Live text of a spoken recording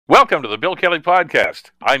Welcome to the Bill Kelly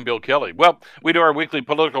Podcast. I'm Bill Kelly. Well, we do our weekly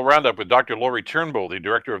political roundup with Dr. Laurie Turnbull, the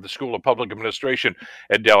director of the School of Public Administration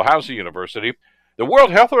at Dalhousie University. The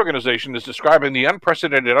World Health Organization is describing the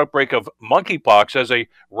unprecedented outbreak of monkeypox as a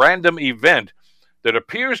random event that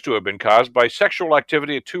appears to have been caused by sexual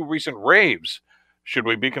activity at two recent raves. Should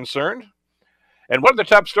we be concerned? And what are the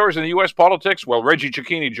top stories in the U.S. politics? Well, Reggie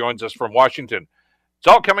Cecchini joins us from Washington. It's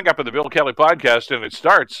all coming up in the Bill Kelly Podcast, and it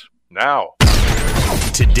starts now.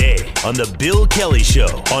 Today on the Bill Kelly Show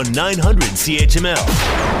on 900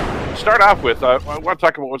 CHML. Start off with, I want to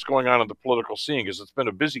talk about what's going on in the political scene, because it's been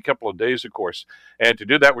a busy couple of days, of course. And to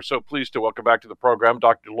do that, we're so pleased to welcome back to the program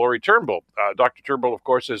Dr. Laurie Turnbull. Dr. Turnbull, of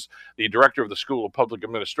course, is the director of the School of Public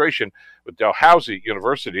Administration with Dalhousie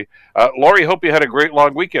University. Laurie, hope you had a great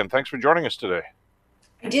long weekend. Thanks for joining us today.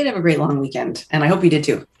 I did have a great long weekend, and I hope you did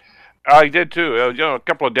too. I did too. A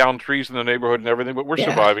couple of downed trees in the neighborhood and everything, but we're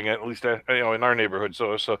surviving at least, in our neighborhood.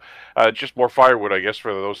 So just more firewood, I guess,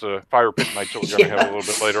 for those fire pit nights that we're going to have a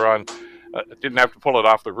little bit later on. Didn't have to pull it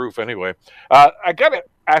off the roof anyway. I got to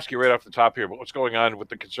ask you right off the top here about what's going on with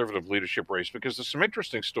the conservative leadership race, because there's some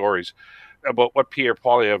interesting stories about what Pierre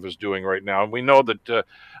Poilievre is doing right now, and we know that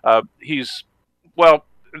he's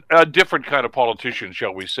a different kind of politician,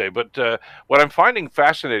 shall we say. But what I'm finding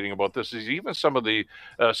fascinating about this is even some of the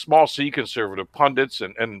small C conservative pundits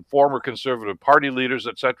and former conservative party leaders,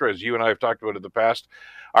 et cetera, as you and I have talked about in the past,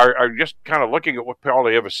 are just kind of looking at what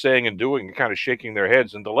Poilievre is saying and doing and kind of shaking their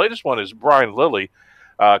heads. And the latest one is Brian Lilley,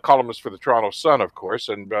 columnist for the Toronto Sun, of course.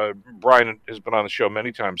 And Brian has been on the show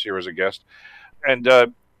many times here as a guest.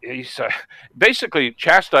 And he's basically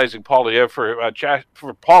chastising Poilievre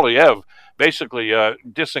for Poilievre basically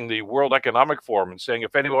dissing the World Economic Forum and saying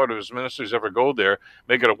if any one of his ministers ever go there,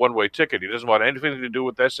 make it a one-way ticket. He doesn't want anything to do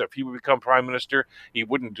with this. If he would become prime minister, he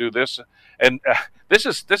wouldn't do this. And this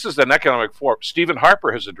is an economic forum. Stephen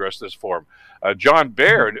Harper has addressed this forum. John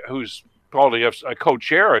Baird, who's Poilievre's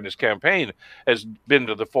co-chair in his campaign, has been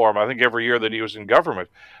to the forum, I think, every year that he was in government.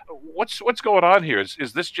 What's going on here?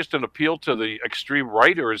 Is this just an appeal to the extreme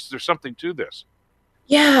right, or is there something to this?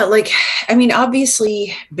 Yeah,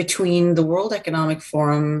 obviously, between the World Economic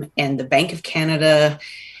Forum and the Bank of Canada,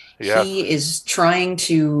 he is trying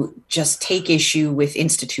to just take issue with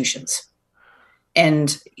institutions.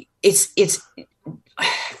 And it's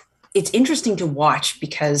interesting to watch,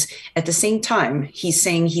 because at the same time, he's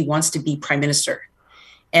saying he wants to be prime minister.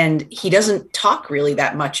 And he doesn't talk really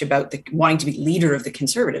that much about wanting to be leader of the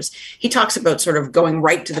Conservatives. He talks about sort of going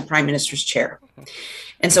right to the prime minister's chair.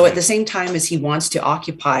 And so at the same time as he wants to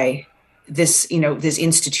occupy this, this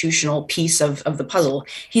institutional piece of the puzzle,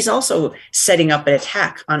 he's also setting up an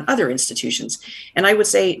attack on other institutions. And I would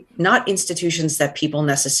say not institutions that people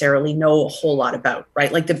necessarily know a whole lot about,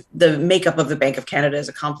 right? Like the makeup of the Bank of Canada is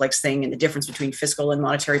a complex thing, and the difference between fiscal and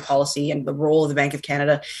monetary policy and the role of the Bank of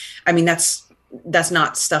Canada. I mean, that's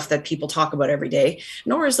not stuff that people talk about every day,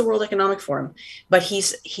 nor is the World Economic Forum. But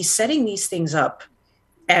he's setting these things up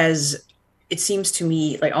as, it seems to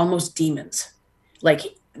me, like almost demons. Like,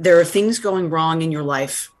 there are things going wrong in your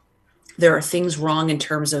life. There are things wrong in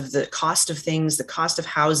terms of the cost of things, the cost of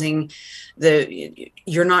housing.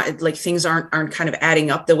 You're not, like, things aren't kind of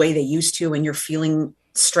adding up the way they used to, and you're feeling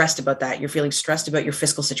stressed about that. You're feeling stressed about your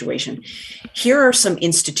fiscal situation. Here are some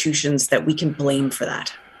institutions that we can blame for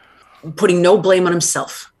that, putting no blame on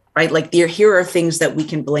himself. Right? Like, here are things that we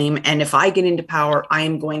can blame. And if I get into power, I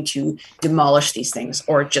am going to demolish these things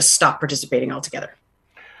or just stop participating altogether.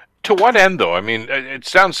 To what end, though? I mean, it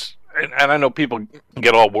sounds, and I know people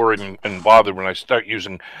get all worried and bothered when I start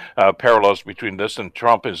using parallels between this and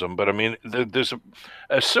Trumpism, but I mean, there's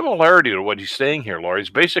a similarity to what he's saying here, Laurie. It's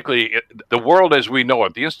basically the world as we know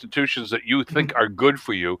it, the institutions that you think are good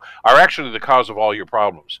for you are actually the cause of all your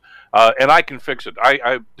problems. And I can fix it.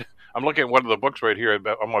 I'm looking at one of the books right here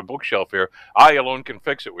on my bookshelf here. I Alone Can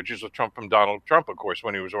Fix It, which is a Trump from Donald Trump, of course,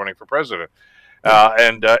 when he was running for president.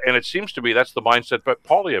 And it seems to be that's the mindset that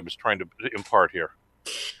Poilievre is trying to impart here.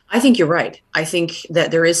 I think you're right. I think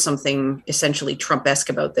that there is something essentially Trump-esque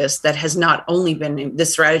about this that has not only been,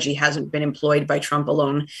 this strategy hasn't been employed by Trump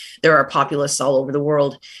alone. There are populists all over the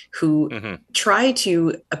world who try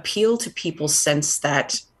to appeal to people's sense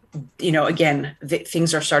that, again,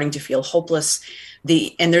 things are starting to feel hopeless.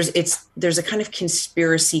 There's a kind of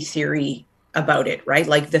conspiracy theory about it, right?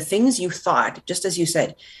 Like, the things you thought, just as you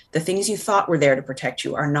said, the things you thought were there to protect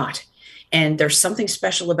you are not. And there's something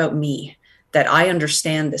special about me, that I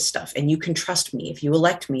understand this stuff, and you can trust me. If you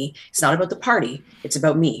elect me, it's not about the party, it's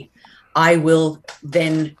about me. I will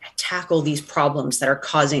then tackle these problems that are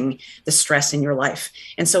causing the stress in your life.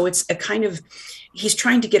 And so it's a kind of he's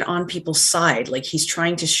trying to get on people's side. Like he's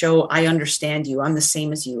trying to show, I understand you. I'm the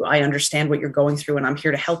same as you. I understand what you're going through and I'm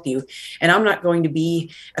here to help you. And I'm not going to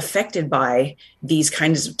be affected by these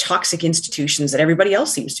kinds of toxic institutions that everybody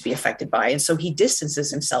else seems to be affected by. And so he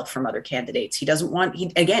distances himself from other candidates. He doesn't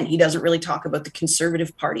really talk about the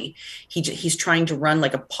Conservative Party. He's trying to run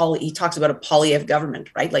like he talks about a Poilievre government,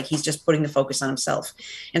 right? Like he's just putting the focus on himself.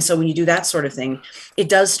 And so when you do that sort of thing, it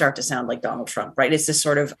does start to sound like Donald Trump, right? It's this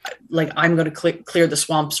sort of like, I'm going to clear the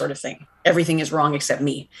swamp sort of thing. Everything is wrong except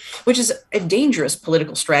me, which is a dangerous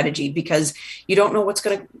political strategy because you don't know what's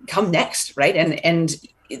going to come next, right? And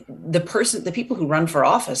the people who run for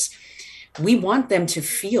office, we want them to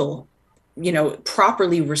feel,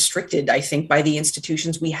 properly restricted, I think, by the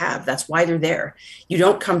institutions we have. That's why they're there. You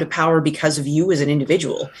don't come to power because of you as an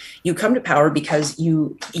individual. You come to power because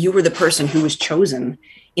you were the person who was chosen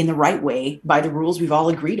in the right way by the rules we've all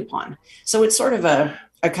agreed upon. So it's sort of a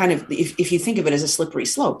kind of, if you think of it as a slippery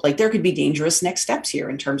slope, like there could be dangerous next steps here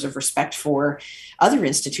in terms of respect for other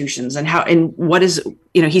institutions and what is,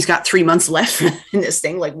 he's got 3 months left in this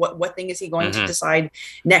thing. Like what thing is he going to decide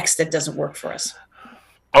next that doesn't work for us?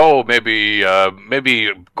 Oh, maybe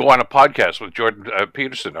go on a podcast with Jordan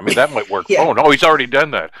Peterson. I mean, that might work. Yeah. Oh, no, he's already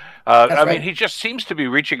done that. I mean, he just seems to be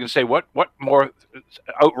reaching and say, what more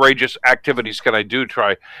outrageous activities can I do?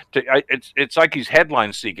 It's like he's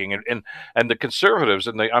headline seeking, and the conservatives,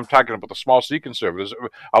 I'm talking about the small C conservatives,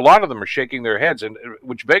 a lot of them are shaking their heads, and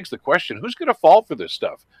which begs the question, who's going to fall for this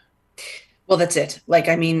stuff? Well, that's it. Like,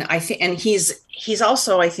 I mean, I think, and he's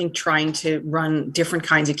also, I think, trying to run different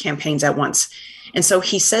kinds of campaigns at once. And so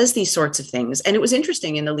he says these sorts of things. And it was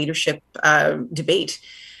interesting in the leadership debate,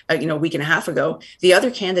 a week and a half ago, the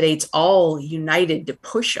other candidates all united to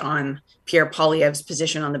push on Pierre Poilievre's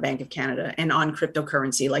position on the Bank of Canada and on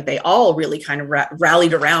cryptocurrency. Like they all really kind of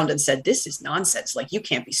rallied around and said, this is nonsense. Like you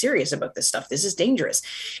can't be serious about this stuff. This is dangerous.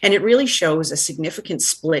 And it really shows a significant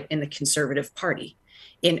split in the Conservative Party.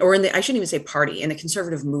 I shouldn't even say party, in the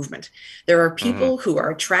conservative movement. There are people who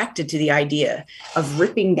are attracted to the idea of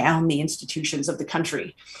ripping down the institutions of the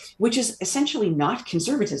country, which is essentially not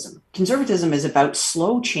conservatism. Conservatism is about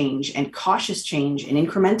slow change and cautious change and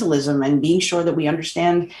incrementalism and being sure that we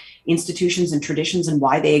understand institutions and traditions and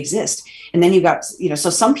why they exist. And then you've got,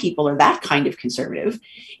 so some people are that kind of conservative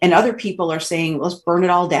and other people are saying, let's burn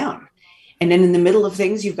it all down. And then in the middle of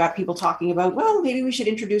things, you've got people talking about, well, maybe we should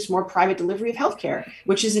introduce more private delivery of healthcare,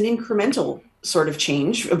 which is an incremental sort of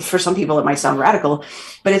change. For some people, it might sound radical,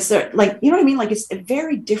 but it's like, you know what I mean? Like it's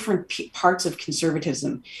very different parts of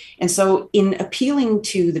conservatism. And so in appealing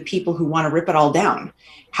to the people who want to rip it all down,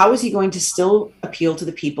 how is he going to still appeal to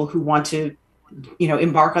the people who want to,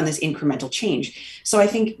 embark on this incremental change? So I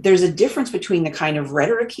think there's a difference between the kind of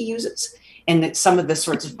rhetoric he uses and some of the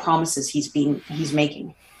sorts of promises he's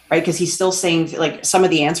making. Right, because he's still saying like some of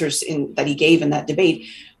the answers that he gave in that debate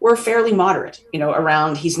were fairly moderate,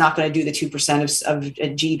 around he's not going to do the 2% of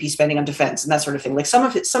GDP spending on defense and that sort of thing. Like some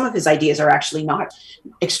of his ideas are actually not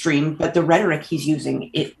extreme, but the rhetoric he's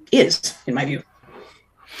using it is, in my view.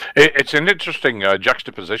 It's an interesting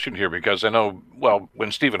juxtaposition here because I know, well,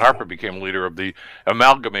 when Stephen Harper became leader of the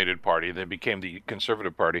Amalgamated Party, then became the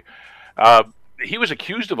Conservative Party. He was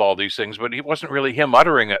accused of all these things, but it wasn't really him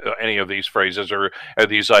uttering any of these phrases or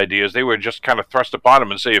these ideas. They were just kind of thrust upon him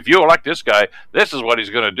and say, if you elect this guy, this is what he's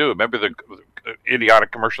going to do. Remember the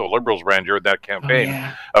idiotic commercial Liberals ran during that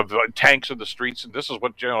campaign of tanks in the streets, and this is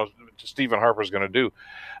what Stephen Harper's going to do.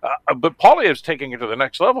 But Poilievre's taking it to the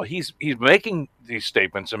next level. He's making these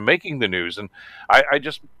statements and making the news, and I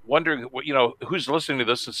just wondering, who's listening to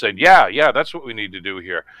this and saying, yeah, that's what we need to do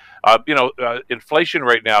here. Inflation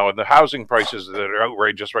right now and the housing prices that are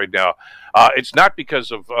outrageous right now. It's not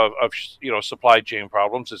because of supply chain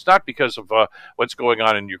problems. It's not because of what's going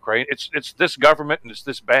on in Ukraine. It's this government and it's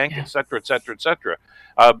this bank, et cetera, et cetera, et cetera.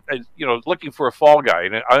 Looking for a fall guy,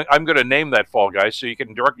 and I'm going to name that fall guy so you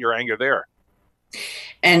can direct your anger there.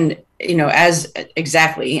 And, as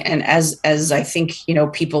I think,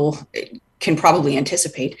 people can probably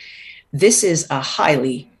anticipate, this is a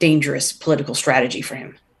highly dangerous political strategy for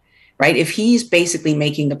him, right? If he's basically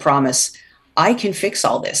making the promise, I can fix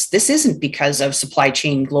all this. This isn't because of supply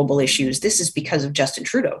chain global issues. This is because of Justin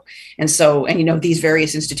Trudeau. And these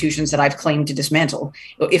various institutions that I've claimed to dismantle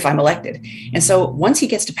if I'm elected. And so once he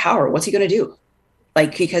gets to power, what's he going to do?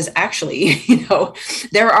 Like, because actually,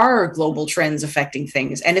 there are global trends affecting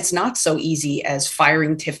things, and it's not so easy as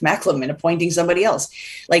firing Tiff Macklem and appointing somebody else.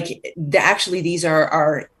 Like, these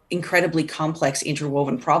are incredibly complex,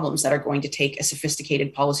 interwoven problems that are going to take a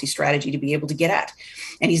sophisticated policy strategy to be able to get at.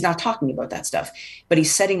 And he's not talking about that stuff, but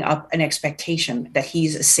he's setting up an expectation that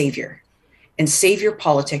he's a savior. And savior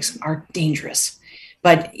politics are dangerous.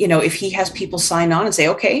 But, if he has people sign on and say,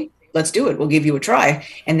 okay, let's do it, we'll give you a try,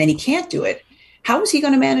 and then he can't do it, how is he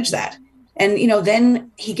going to manage that? And,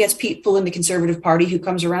 then he gets people in the Conservative Party who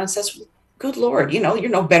comes around and says, good Lord, you're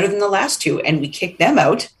no better than the last two. And we kick them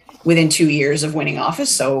out within 2 years of winning office.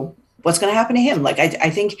 So what's going to happen to him? Like, I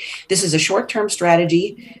think this is a short-term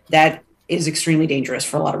strategy that is extremely dangerous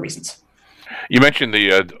for a lot of reasons. You mentioned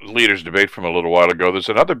the leaders debate from a little while ago. There's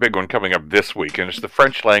another big one coming up this week, and it's the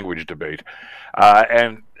French language debate.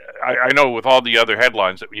 And I know with all the other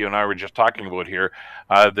headlines that you and I were just talking about here,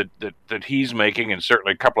 that he's making, and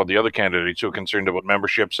certainly a couple of the other candidates who are concerned about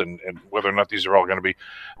memberships and whether or not these are all going to be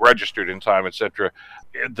registered in time, etc.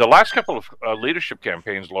 The last couple of leadership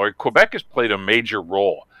campaigns, Laurie, Quebec has played a major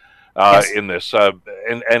role in this,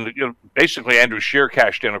 and basically Andrew Scheer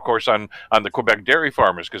cashed in, of course, on the Quebec dairy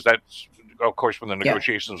farmers, because that's, of course, when the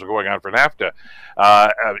negotiations were going on for NAFTA.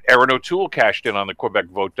 Erin O'Toole cashed in on the Quebec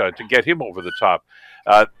vote to get him over the top.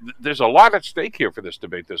 There's a lot at stake here for this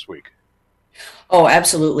debate this week. Oh,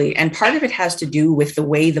 absolutely. And part of it has to do with the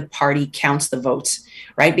way the party counts the votes,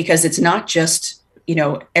 right? Because it's not just,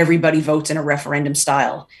 everybody votes in a referendum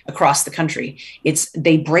style across the country.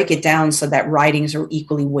 They break it down so that ridings are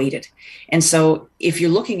equally weighted. And so if you're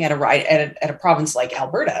looking at a province like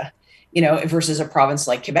Alberta, versus a province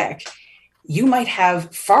like Quebec, you might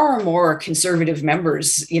have far more Conservative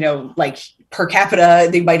members, like per capita,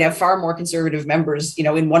 they might have far more Conservative members,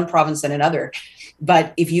 in one province than another.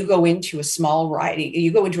 But if you go into a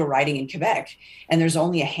riding in Quebec, and there's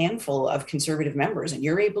only a handful of Conservative members, and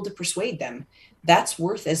you're able to persuade them, that's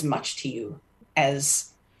worth as much to you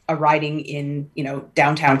as a riding in,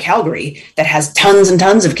 downtown Calgary that has tons and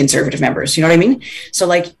tons of Conservative members. You know what I mean? So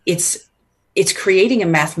like it's creating a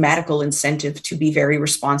mathematical incentive to be very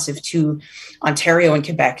responsive to Ontario and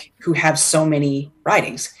Quebec, who have so many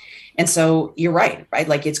ridings. And so you're right?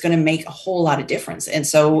 Like it's going to make a whole lot of difference. And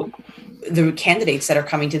so the candidates that are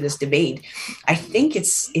coming to this debate, I think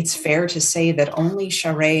it's fair to say that only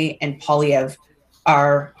Charest and Poilievre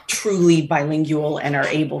are truly bilingual and are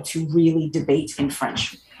able to really debate in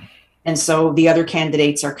French. And so the other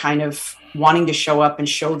candidates are kind of wanting to show up and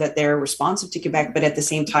show that they're responsive to Quebec, but at the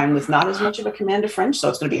same time with not as much of a command of French. So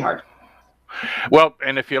it's going to be hard. Well,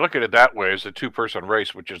 and if you look at it that way, as a two-person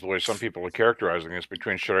race, which is the way some people are characterizing this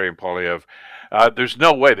between Charest and Poilievre, there's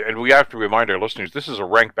no way, and we have to remind our listeners, this is a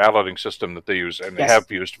ranked balloting system that they use and they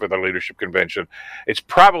have used for the leadership convention. It's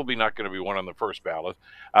probably not going to be one on the first ballot,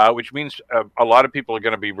 which means a lot of people are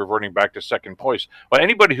going to be reverting back to second place. Well,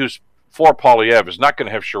 anybody who's for Poilievre is not going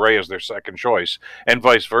to have Charest as their second choice, and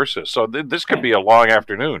vice versa. So this could be a long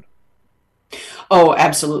afternoon. Oh,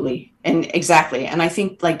 absolutely. And exactly. And I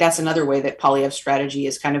think like that's another way that Poilievre's strategy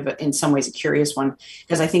is kind of in some ways a curious one,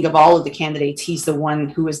 because I think of all of the candidates, he's the one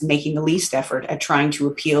who is making the least effort at trying to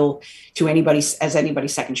appeal to anybody's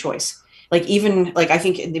second choice. Like even like I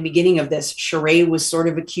think in the beginning of this, Charest was sort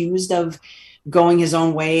of accused of going his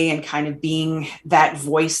own way and kind of being that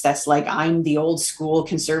voice that's like, I'm the old school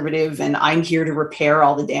Conservative and I'm here to repair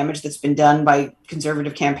all the damage that's been done by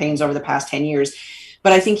Conservative campaigns over the past 10 years.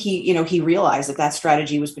 But I think he realized that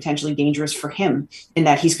strategy was potentially dangerous for him in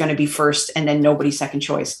that he's going to be first and then nobody's second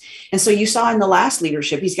choice. And so you saw in the last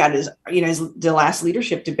leadership, he's got the last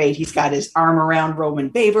leadership debate, he's got his arm around Roman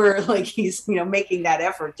Baber, like he's, making that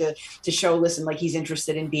effort to show, listen, like he's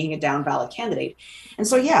interested in being a down ballot candidate. And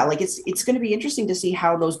so, yeah, like it's going to be interesting to see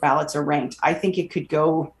how those ballots are ranked. I think it could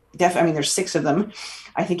go there's 6 of them.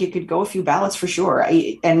 I think it could go a few ballots for sure.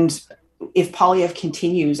 And if Poilievre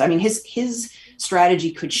continues, his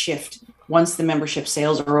strategy could shift once the membership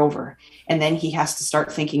sales are over. And then he has to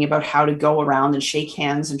start thinking about how to go around and shake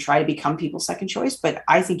hands and try to become people's second choice. But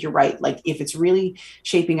I think you're right. Like if it's really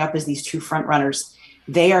shaping up as these two front runners,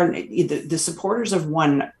 they are the supporters of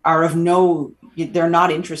one are they're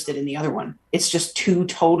not interested in the other one. It's just two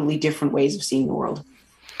totally different ways of seeing the world.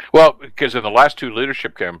 Well, because in the last 2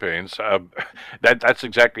 leadership campaigns, that's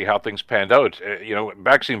exactly how things panned out.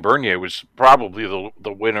 Maxime Bernier was probably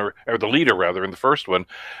the winner, or the leader rather, in the first one,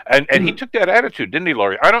 and he took that attitude, didn't he,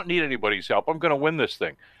 Laurie? I don't need anybody's help. I'm going to win this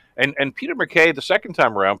thing. And Peter MacKay, the second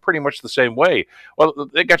time around, pretty much the same way. Well,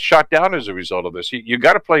 they got shot down as a result of this. You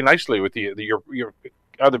got to play nicely with your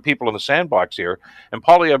other people in the sandbox here, and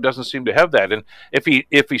Poilievre doesn't seem to have that. And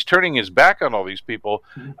if he's turning his back on all these people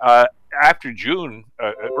after June,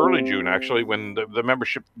 early June actually, when the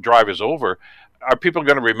membership drive is over, are people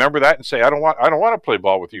going to remember that and say, I don't want to play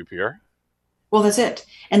ball with you, Pierre? Well, that's it.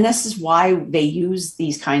 And this is why they use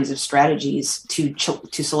these kinds of strategies to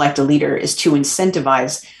select a leader, is to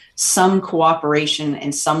incentivize some cooperation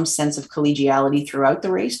and some sense of collegiality throughout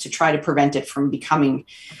the race to try to prevent it from becoming,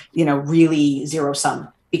 really zero sum.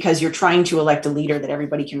 because you're trying to elect a leader that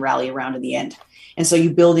everybody can rally around in the end. And so you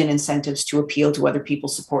build in incentives to appeal to other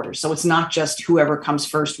people's supporters. So it's not just whoever comes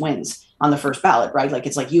first wins on the first ballot, right? Like,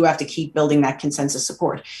 it's like you have to keep building that consensus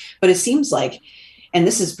support. But it seems like, and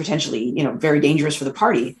this is potentially, very dangerous for the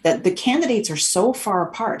party, that the candidates are so far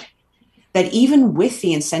apart that even with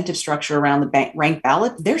the incentive structure around the ranked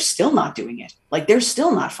ballot, they're still not doing it. Like, they're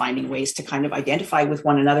still not finding ways to kind of identify with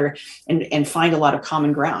one another and find a lot of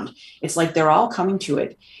common ground. It's like they're all coming to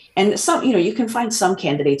it. And some, you can find some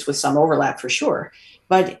candidates with some overlap for sure,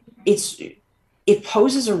 but it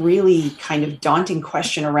poses a really kind of daunting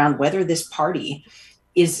question around whether this party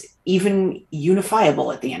is even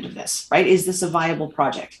unifiable at the end of this, right? Is this a viable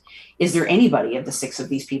project? Is there anybody of the six of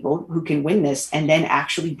these people who can win this and then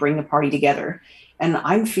actually bring the party together? And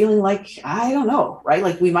I'm feeling like, I don't know, right?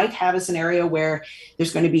 Like, we might have a scenario where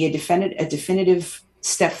there's going to be a definitive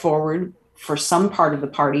step forward for some part of the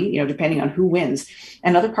party, depending on who wins,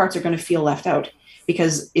 and other parts are going to feel left out.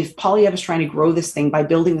 Because if Poilievre is trying to grow this thing by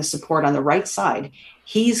building the support on the right side,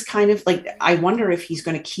 he's kind of like, I wonder if he's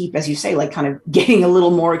going to keep, as you say, like kind of getting a little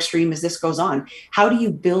more extreme as this goes on. How do you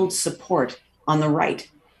build support on the right?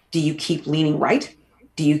 Do you keep leaning right?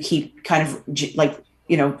 Do you keep kind of like,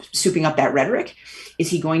 souping up that rhetoric? Is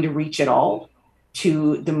he going to reach at all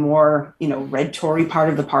to the more, red Tory part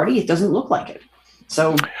of the party? It doesn't look like it.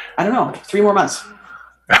 So I don't know, 3 more months.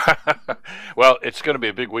 Well, it's going to be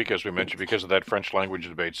a big week, as we mentioned, because of that French language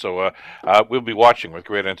debate. So we'll be watching with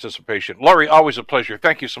great anticipation. Laurie, always a pleasure.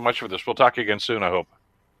 Thank you so much for this. We'll talk again soon, I hope.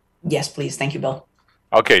 Yes, please. Thank you, Bill.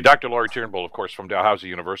 Okay, Dr. Laurie Turnbull, of course, from Dalhousie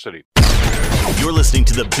University. You're listening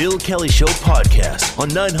to the Bill Kelly Show podcast on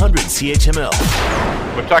 900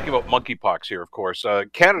 CHML. We're talking about monkeypox here, of course.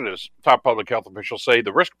 Canada's top public health officials say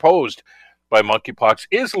the risk posed by monkeypox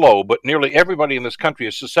is low, but nearly everybody in this country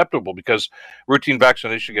is susceptible because routine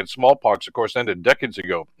vaccination against smallpox, of course, ended decades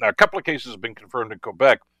ago. Now, a couple of cases have been confirmed in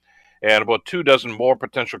Quebec, and about 24 more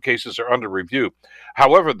potential cases are under review.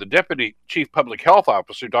 However, the Deputy Chief Public Health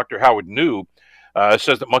Officer, Dr. Howard New,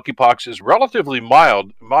 says that monkeypox is relatively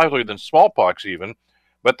milder than smallpox even,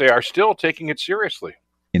 but they are still taking it seriously.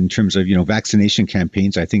 In terms of, vaccination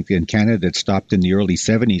campaigns, I think in Canada it stopped in the early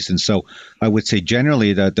 70s. And so I would say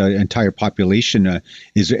generally that the entire population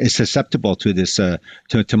is susceptible to this, to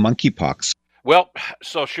monkeypox. Well,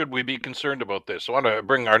 so should we be concerned about this? I want to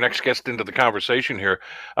bring our next guest into the conversation here.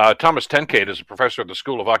 Thomas Tenkate is a professor at the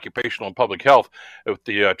School of Occupational and Public Health at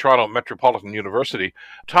the Toronto Metropolitan University.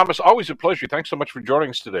 Thomas, always a pleasure. Thanks so much for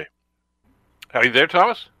joining us today. Are you there,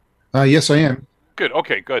 Thomas? Yes, I am. Good.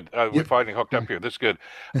 Okay, good. We're finally hooked up here. That's good.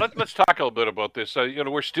 Let's talk a little bit about this.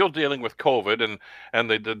 We're still dealing with COVID and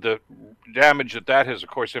the damage that has, of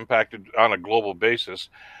course, impacted on a global basis.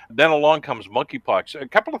 Then along comes monkeypox. A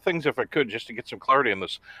couple of things, if I could, just to get some clarity on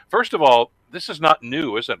this. First of all, this is not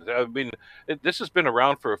new, is it? I mean, this has been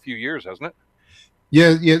around for a few years, hasn't it?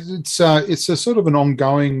 Yeah. It's a sort of an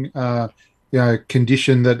ongoing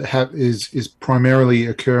condition that is primarily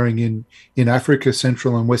occurring in Africa,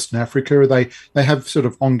 Central and Western Africa. They have sort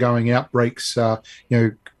of ongoing outbreaks,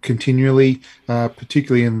 continually,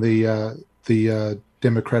 particularly in the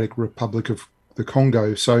Democratic Republic of the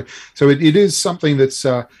Congo. So it is something that's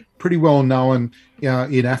pretty well known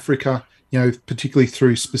in Africa, particularly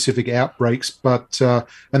through specific outbreaks. But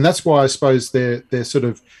and that's why I suppose they're sort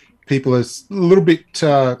of people are a little bit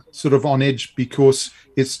sort of on edge because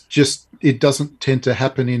it doesn't tend to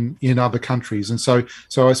happen in other countries. And so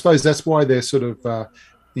I suppose that's why they're sort of,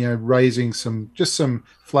 raising some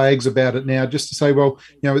flags about it now, just to say, well,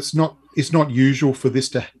 it's not usual for this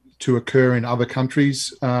to occur in other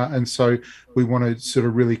countries. And so we want to sort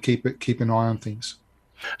of really keep an eye on things.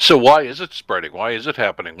 So why is it spreading? Why is it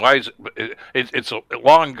happening? Why is it's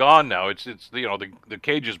long gone now? It's the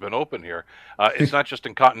cage has been open here. It's not just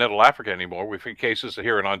in continental Africa anymore. We've had cases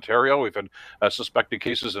here in Ontario. We've had suspected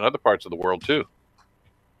cases in other parts of the world too.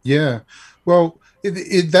 Yeah, well,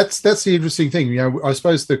 that's the interesting thing. I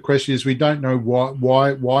suppose the question is we don't know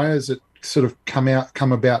why has it sort of come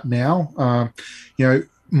about now.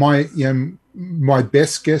 My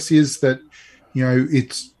best guess is that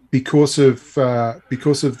it's because of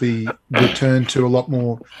the return to a lot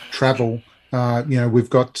more travel. We've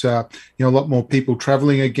got a lot more people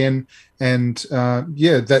traveling again, and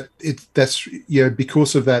that's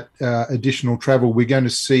because of that additional travel, we're going to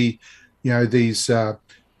see these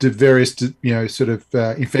various sort of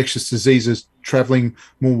infectious diseases traveling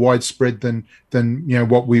more widespread than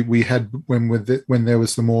what we had when there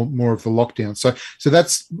was the more of the lockdown. So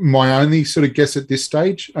that's my only sort of guess at this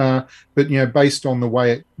stage. But based on the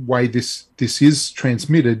way this is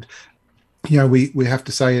transmitted, we have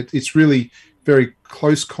to say it's really very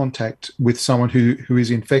close contact with someone who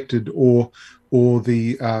is infected, or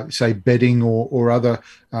the say bedding or other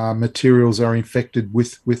materials are infected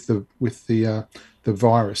with the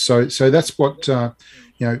virus. So that's what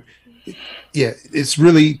yeah, it's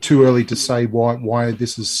really too early to say why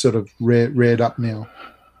this is sort of reared up now.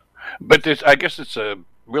 But I guess it's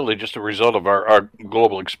really just a result of our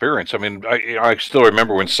global experience. I mean, I still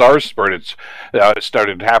remember when SARS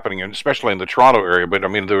started happening, and especially in the Toronto area. But I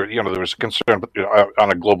mean, there was a concern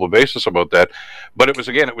on a global basis about that. But it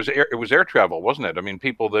was air travel, wasn't it? I mean,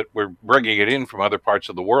 people that were bringing it in from other parts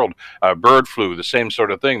of the world, bird flu, the same sort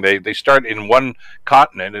of thing. They start in one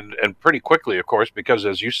continent, and pretty quickly, of course, because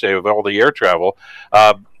as you say, with all the air travel,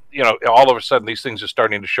 all of a sudden these things are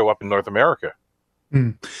starting to show up in North America.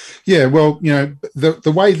 Mm. Yeah, well,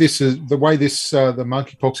 the way the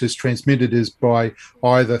monkeypox is transmitted is by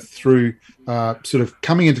either through sort of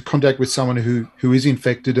coming into contact with someone who is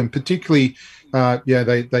infected, and particularly,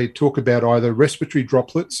 they talk about either respiratory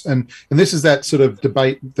droplets, and this is that sort of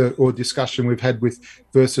debate or discussion we've had with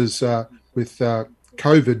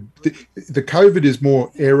COVID. The COVID is more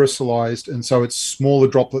aerosolized, and so it's smaller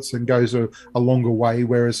droplets and goes a longer way,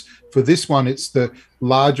 whereas for this one, it's the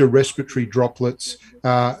larger respiratory droplets.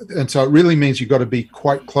 And so it really means you've got to be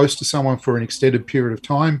quite close to someone for an extended period of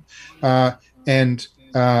time. And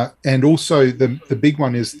also the big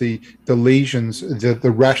one is the lesions,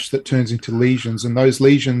 the rash that turns into lesions, and those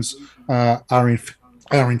lesions are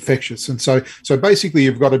infectious. And so basically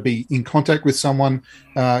you've got to be in contact with someone,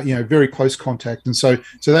 very close contact. And so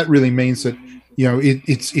that really means that,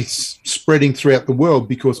 it's spreading throughout the world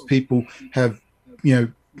because people have,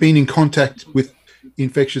 been in contact with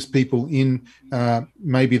infectious people in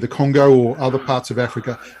maybe the Congo or other parts of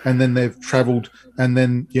Africa, and then they've traveled, and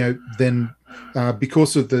then,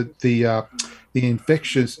 because of the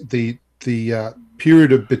infectious, the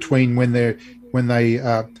period of between when they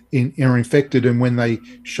are infected and when they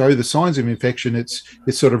show the signs of infection, it's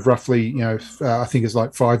sort of roughly, I think it's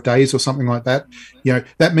like 5 days or something like that.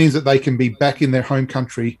 That means that they can be back in their home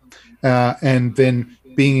country, and then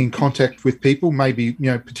being in contact with people, maybe,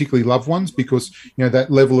 particularly loved ones, because,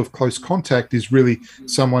 that level of close contact is really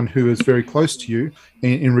someone who is very close to you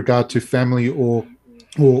in regard to family or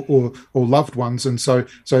loved ones. And so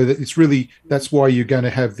that it's really, that's why you're going to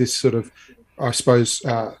have this sort of, I suppose,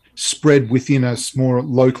 spread within a more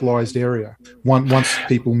localized area once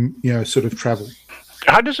people, sort of travel.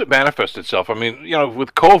 How does it manifest itself? I mean,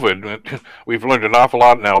 with COVID, we've learned an awful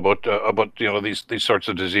lot now about these sorts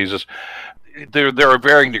of diseases. There are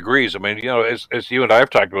varying degrees. I mean, as you and I have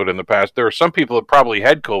talked about in the past, there are some people that probably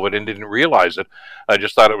had COVID and didn't realize it. I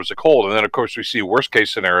just thought it was a cold. And then, of course, we see worst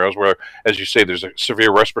case scenarios where, as you say, there's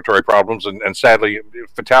severe respiratory problems and sadly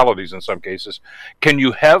fatalities in some cases. Can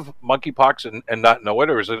you have monkeypox and not know it,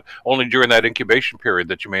 or is it only during that incubation period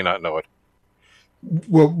that you may not know it?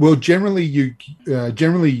 Well, generally, you're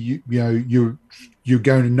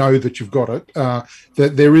going to know that you've got it.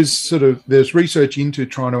 That there's research into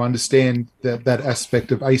trying to understand that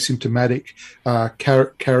aspect of asymptomatic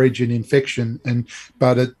carriage and infection,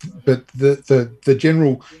 but the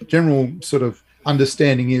general sort of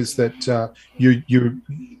understanding is that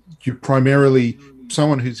you primarily,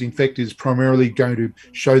 someone who's infected is primarily going to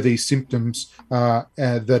show these symptoms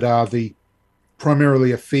that are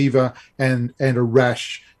primarily a fever and a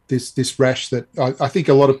rash. This rash that I think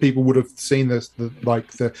a lot of people would have seen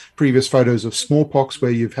the previous photos of smallpox,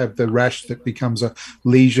 where you've had the rash that becomes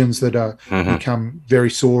lesions that are become very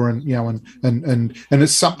sore, and and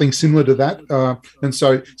it's something similar to that. And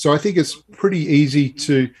so I think it's pretty easy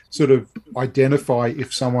to sort of identify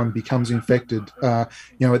if someone becomes infected. At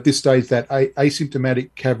this stage, that asymptomatic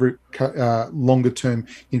longer term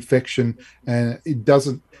infection, and it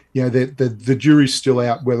doesn't. The jury's still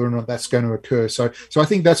out whether or not that's going to occur. So I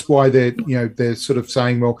think that's why they're sort of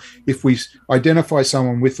saying, well, if we identify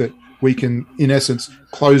someone with it, we can, in essence,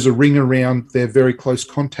 close a ring around their very close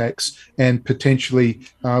contacts and potentially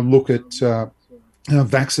look at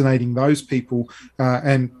vaccinating those people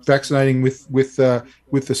and vaccinating with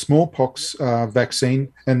the smallpox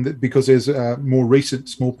vaccine, and because there's a more recent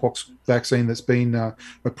smallpox vaccine that's been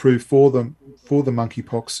approved for the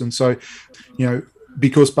monkeypox, and so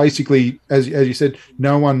because basically, as you said,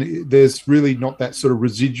 there's really not that sort of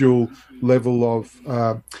residual level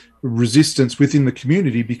of resistance within the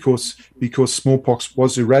community because smallpox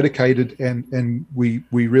was eradicated, and we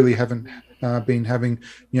really haven't been having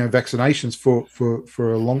vaccinations for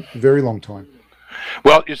a very long time.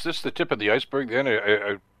 Well, is this the tip of the iceberg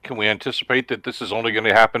then? Can we anticipate that this is only going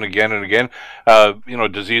to happen again and again?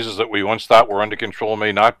 Diseases that we once thought were under control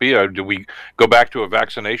may not be. Do we go back to a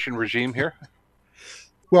vaccination regime here?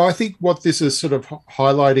 Well, I think what this is sort of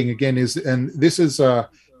highlighting again is, and this is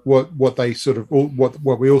what they sort of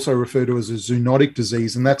what we also refer to as a zoonotic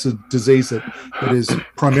disease, and that's a disease that is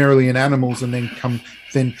primarily in animals and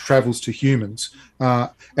then travels to humans.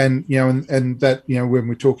 And that when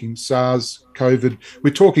we're talking SARS, COVID,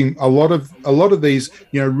 we're talking a lot of these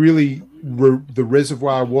really. The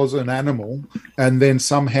reservoir was an animal, and then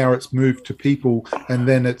somehow it's moved to people, and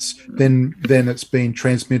then it's been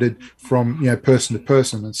transmitted from person to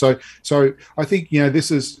person. And so I think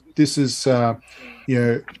this is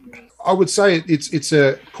I would say it's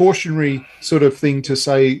a cautionary sort of thing to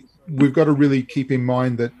say we've got to really keep in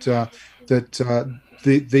mind that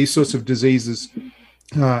these sorts of diseases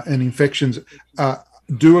and infections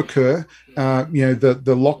do occur. The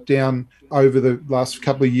lockdown over the last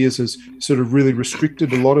couple of years has sort of really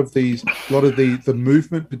restricted a lot of the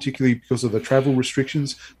movement, particularly because of the travel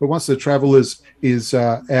restrictions. But once the travel is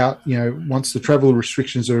out, once the travel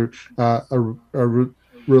restrictions are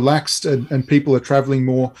relaxed and people are traveling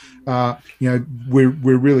more, we're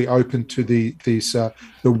really open to the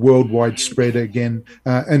worldwide spread again,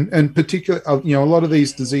 and particularly a lot of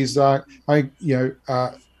these diseases are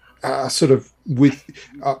sort of with.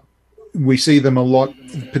 We see them a lot,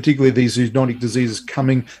 particularly these zoonotic diseases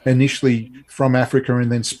coming initially from Africa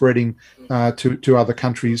and then spreading to other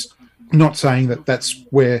countries. Not saying that that's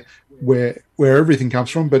where everything comes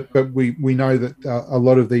from, but we know that a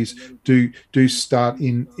lot of these do start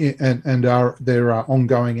and there are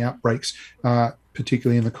ongoing outbreaks,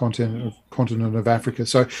 particularly in the continent of Africa.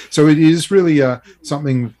 So it is really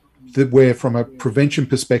something that where from a prevention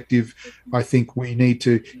perspective, I think we need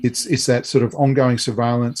to, it's that sort of ongoing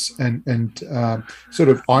surveillance and sort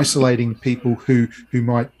of isolating people who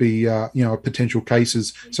might be, potential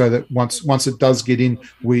cases, so that once it does get in,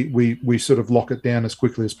 we sort of lock it down as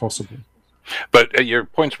quickly as possible. But your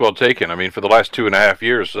point's well taken. I mean, for the last 2.5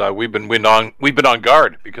 years, we've been on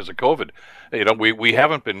guard because of COVID. We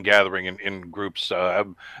haven't been gathering in groups. There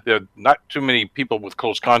are not too many people with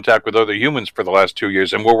close contact with other humans for the last 2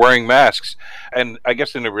 years, and we're wearing masks. And I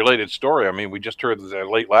guess in a related story, I mean, we just heard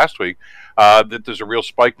late last week that there's a real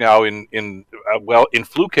spike now in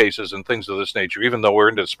flu cases and things of this nature, even though we're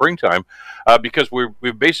into springtime, because we've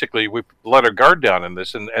let our guard down in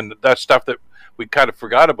this, and that stuff that we kind of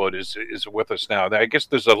forgot about is with us now. I guess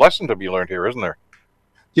there's a lesson to be learned here, isn't there?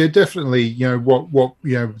 Yeah, definitely.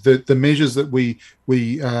 The measures that we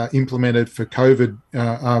implemented for COVID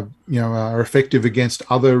are effective against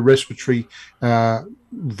other respiratory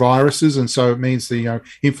viruses, and so it means the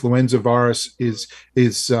influenza virus is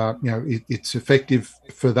it's effective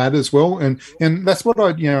for that as well, and that's what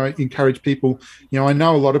I encourage people. I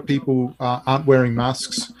know a lot of people aren't wearing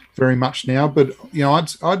masks very much now, but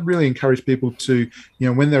I'd really encourage people to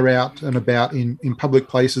when they're out and about in public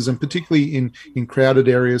places, and particularly in crowded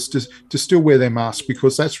areas, to still wear their mask,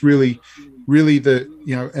 because that's really the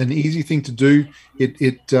an easy thing to do.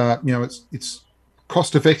 It's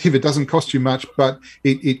cost effective. It doesn't cost you much, but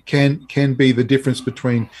it can be the difference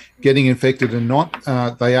between getting infected and not.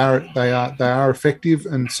 They are effective,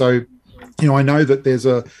 and so I know that there's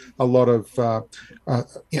a lot of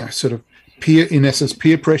sort of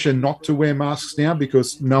peer pressure not to wear masks now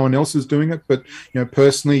because no one else is doing it. But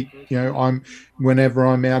personally, whenever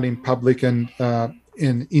I'm out in public and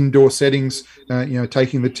in indoor settings,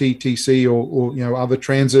 taking the TTC or other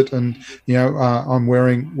transit, and I'm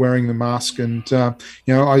wearing the mask, and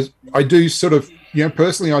I do sort of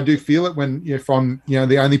personally I do feel it when if I'm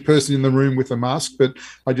the only person in the room with a mask, but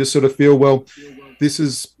I just sort of feel, well, this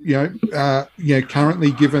is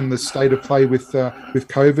currently, given the state of play with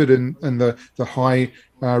COVID and the high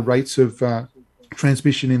rates of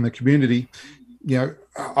transmission in the community,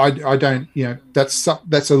 I don't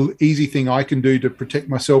that's an easy thing I can do to protect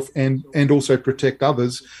myself and also protect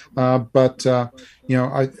others, but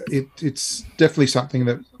it's definitely something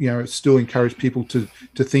that still encourage people to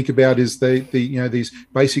think about, is these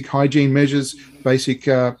basic hygiene measures, basic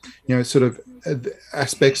sort of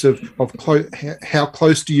aspects of how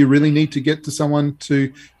close do you really need to get to someone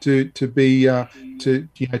to be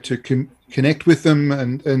connect with them,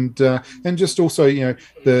 and just also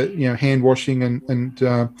the hand washing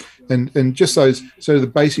and just those, so the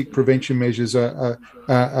basic prevention measures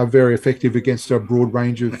are very effective against a broad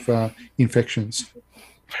range of infections.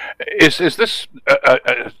 Is this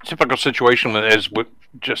a typical situation as with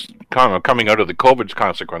just kind of coming out of the COVID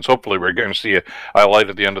consequence? Hopefully we're going to see a light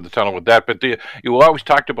at the end of the tunnel with that. But you always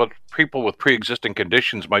talked about people with pre-existing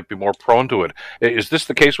conditions might be more prone to it. Is this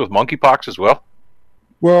the case with monkeypox as well?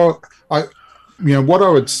 Well, what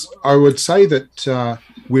I would say that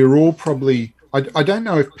we're all probably, I don't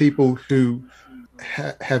know if people who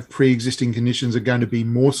have pre-existing conditions are going to be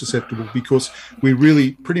more susceptible, because we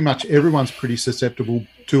really pretty much everyone's pretty susceptible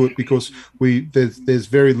to it, because there's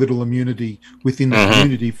very little immunity within the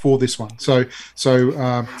community for this one.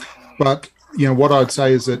 But what I'd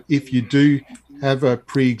say is that if you do have a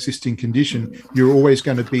pre-existing condition, you're always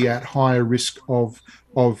going to be at higher risk of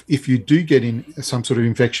if you do get in some sort of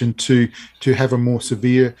infection to have a more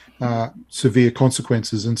severe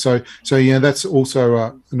consequences. And so that's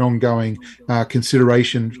also an ongoing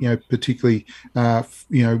consideration, particularly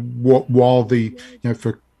while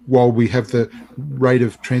we have the rate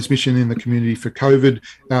of transmission in the community for COVID,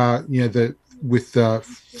 with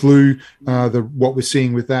flu, what we're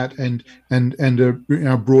seeing with that, and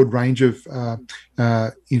a broad range of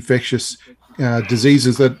infectious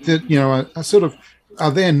diseases that are sort of are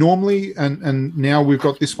there normally, and now we've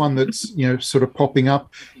got this one that's sort of popping up.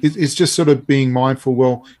 It's just sort of being mindful.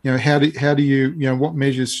 Well, how do you what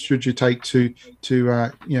measures should you take to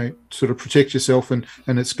sort of protect yourself, and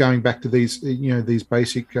it's going back to these these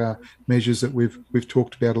basic measures that we've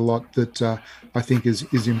talked about a lot, that I think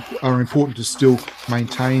are important to still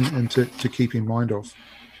maintain and to keep in mind of.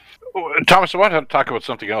 Thomas, I want to talk about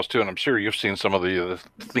something else too, and I'm sure you've seen some of the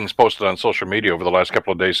things posted on social media over the last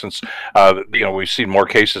couple of days since we've seen more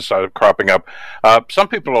cases cropping up. Some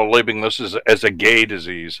people are labeling this as a gay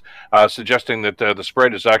disease, suggesting that the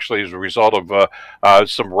spread is actually as a result of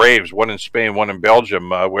some raves, one in Spain, one in Belgium,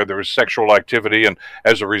 where there was sexual activity, and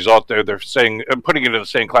as a result, they're saying, putting it in the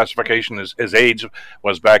same classification as AIDS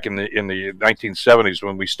was back in the 1970s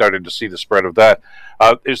when we started to see the spread of that.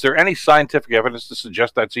 Is there any scientific evidence to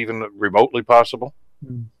suggest that's even remotely possible?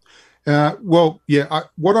 What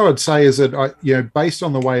I would say is that based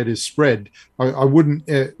on the way it is spread, I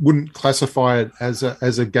wouldn't classify it as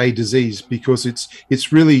a gay disease, because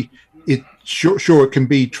it's really sure it can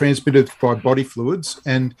be transmitted by body fluids,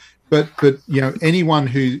 but anyone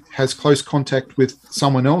who has close contact with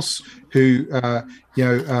someone else who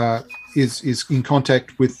is in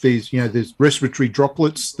contact with these respiratory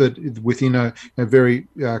droplets that within a very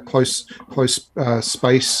close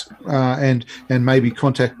space, and maybe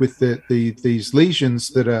contact with these lesions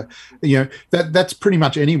that are that's pretty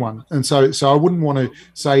much anyone. And so I wouldn't want to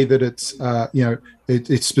say that it's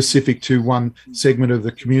it's specific to one segment of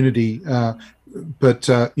the community,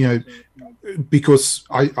 but because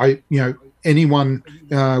I anyone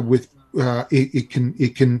with it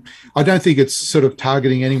can. I don't think it's sort of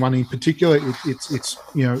targeting anyone in particular. It's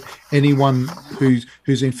anyone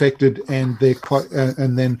who's infected, and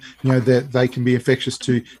and then that they can be infectious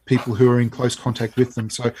to people who are in close contact with them.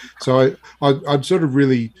 So I'd sort of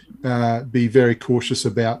really be very cautious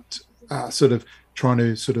about sort of trying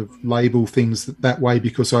to sort of label things that way,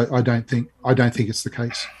 because I don't think it's the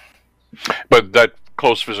case. But that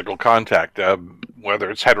close physical contact, whether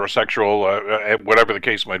it's heterosexual, whatever the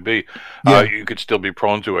case might be, you could still be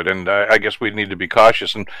prone to it. And I guess we need to be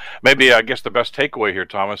cautious. And maybe I guess the best takeaway here,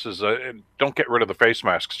 Thomas, is don't get rid of the face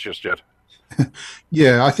masks just yet.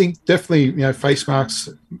 Yeah, I think definitely face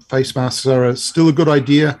masks are still a good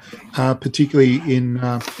idea, particularly in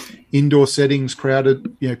indoor settings,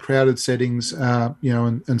 crowded settings,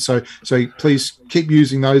 and so please keep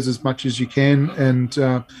using those as much as you can,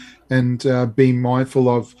 and be mindful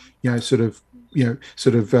of sort of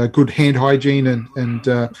good hand hygiene, and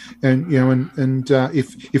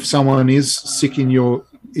if someone is sick in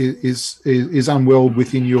is unwell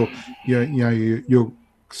within your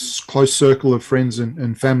close circle of friends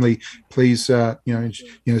and family, please sort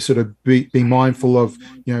of be mindful of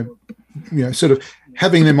sort of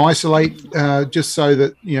having them isolate, just so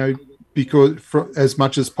that because as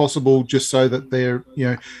much as possible, just so that they're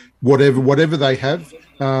whatever they have,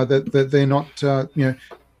 that they're not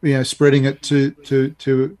spreading it to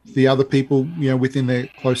the other people within their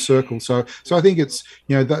close circle. So I think it's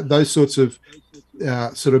those sorts of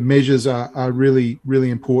sort of measures are really, really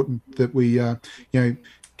important that we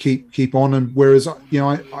keep on. And whereas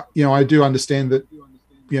I do understand that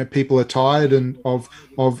people are tired and of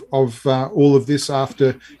all of this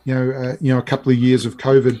after a couple of years of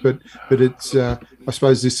COVID, but it's I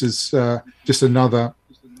suppose this is just another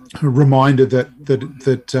reminder that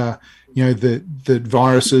that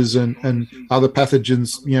viruses and other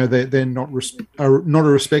pathogens, they're not a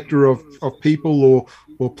respecter of people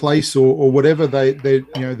or place or whatever.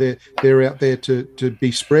 They're out there to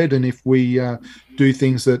be spread, and if we do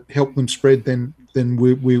things that help them spread, then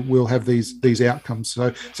we'll have these outcomes.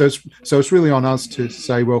 So it's really on us to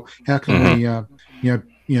say, well, how can we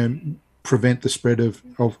prevent the spread of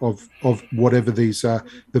whatever these the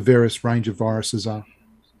various range of viruses are.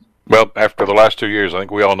 Well, after the last 2 years, I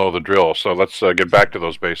think we all know the drill. So let's get back to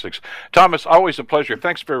those basics. Thomas, always a pleasure.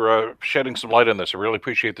 Thanks for shedding some light on this. I really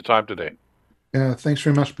appreciate the time today. Thanks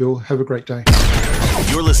very much, Bill. Have a great day.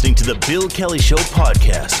 You're listening to the Bill Kelly Show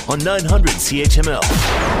podcast on 900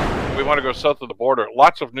 CHML. We want to go south of the border.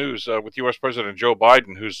 Lots of news with U.S. President Joe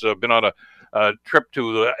Biden, who's been on a trip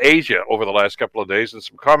to Asia over the last couple of days, and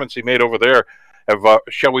some comments he made over there have,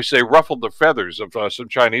 shall we say, ruffled the feathers of some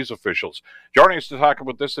Chinese officials. Joining us to talk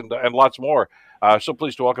about this and lots more, so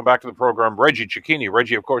pleased to welcome back to the program Reggie Cecchini.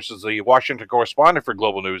 Reggie, of course, is the Washington correspondent for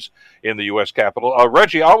Global News in the U.S. Capitol.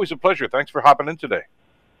 Reggie, always a pleasure. Thanks for hopping in today.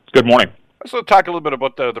 Good morning. Let's talk a little bit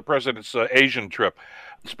about the president's Asian trip,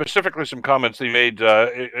 specifically some comments he made at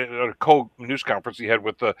a co-news conference he had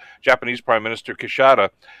with the Japanese Prime Minister Kishida.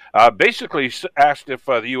 Basically asked if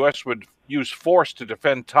the U.S. would use force to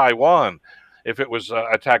defend Taiwan if it was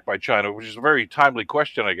attacked by China, which is a very timely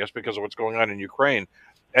question, I guess, because of what's going on in Ukraine.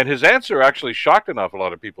 And his answer actually shocked an awful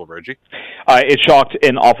lot of people, Reggie. It shocked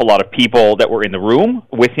an awful lot of people that were in the room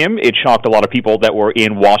with him. It shocked a lot of people that were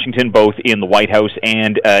in Washington, both in the White House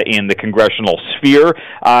and in the congressional sphere.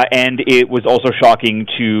 And it was also shocking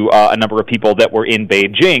to a number of people that were in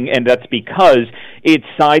Beijing, and that's because it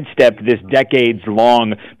sidestepped this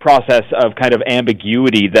decades-long process of kind of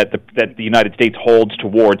ambiguity that the United States holds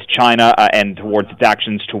towards China and towards its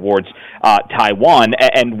actions towards Taiwan.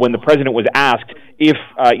 And when the president was asked if,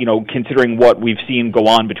 considering what we've seen go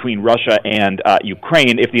on between Russia and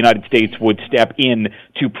Ukraine, if the United States would step in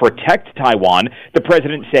to protect Taiwan, the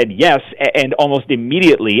president said yes, and almost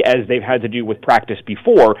immediately, as they've had to do with practice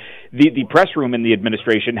before, the press room in the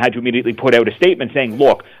administration had to immediately put out a statement saying,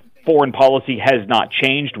 look, foreign policy has not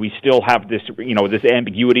changed. We still have this, this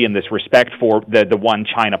ambiguity and this respect for the one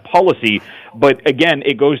China policy. But again,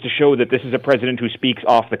 it goes to show that this is a president who speaks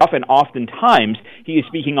off the cuff, and oftentimes he is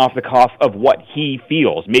speaking off the cuff of what he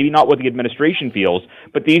feels. Maybe not what the administration feels,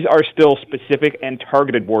 but these are still specific and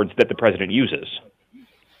targeted words that the president uses.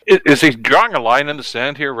 Is he drawing a line in the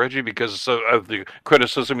sand here, Reggie, because of the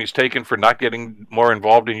criticism he's taken for not getting more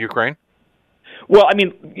involved in Ukraine? Well, I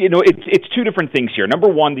mean, it's two different things here. Number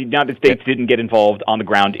one, the United States didn't get involved on the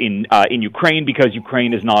ground in Ukraine because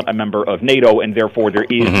Ukraine is not a member of NATO, and therefore there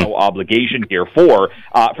is no obligation here for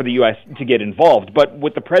the U.S. to get involved. But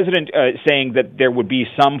with the president saying that there would be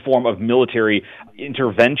some form of military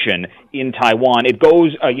intervention in Taiwan, it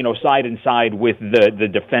goes, side and side with the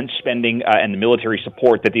defense spending and the military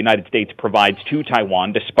support that the United States provides to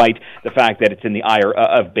Taiwan, despite the fact that it's in the ire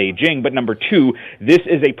of Beijing. But number two, this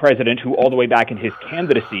is a president who, all the way back in his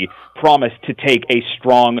candidacy, promised to take a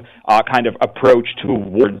strong kind of approach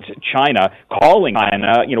towards China, calling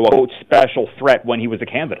China, a quote, special threat when he was a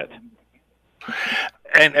candidate.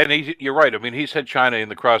 And you're right. I mean, he's had China in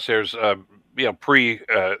the crosshairs,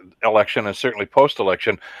 pre-election and certainly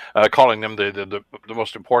post-election, calling them the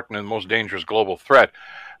most important and most dangerous global threat.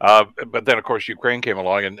 But then, of course, Ukraine came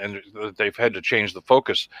along, and they've had to change the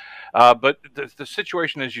focus. But the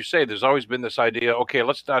situation, as you say, there's always been this idea, okay,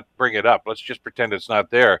 let's not bring it up. Let's just pretend it's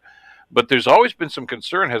not there. But there's always been some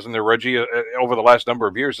concern, hasn't there, Reggie, over the last number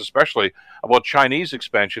of years, especially about Chinese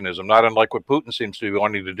expansionism, not unlike what Putin seems to be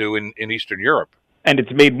wanting to do in Eastern Europe. And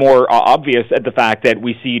it's made more obvious at the fact that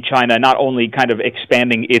we see China not only kind of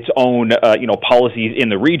expanding its own, policies in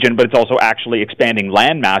the region, but it's also actually expanding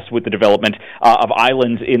landmass with the development of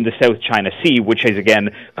islands in the South China Sea, which has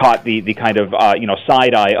again caught the kind of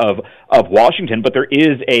side eye of Washington. But there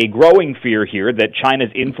is a growing fear here that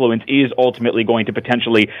China's influence is ultimately going to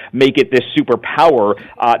potentially make it this superpower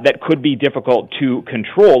that could be difficult to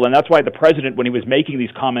control. And that's why the president, when he was making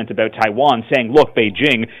these comments about Taiwan, saying, look,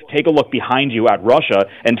 Beijing, take a look behind you at Russia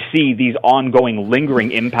and see these ongoing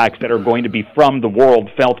lingering impacts that are going to be from the world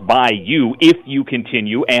felt by you if you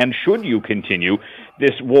continue, and should you continue,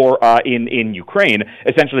 this war in Ukraine,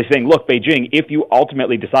 essentially saying, look, Beijing, if you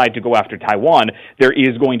ultimately decide to go after Taiwan, there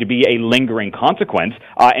is going to be a lingering consequence,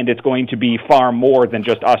 and it's going to be far more than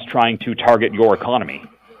just us trying to target your economy.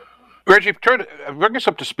 Reggie, bring us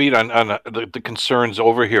up to speed on the concerns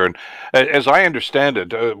over here. And as I understand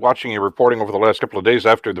it, watching your reporting over the last couple of days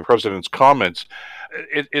after the president's comments,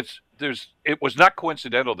 it was not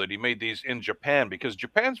coincidental that he made these in Japan, because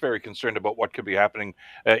Japan's very concerned about what could be happening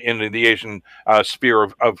in the Asian sphere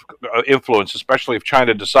of influence, especially if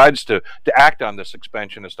China decides to act on this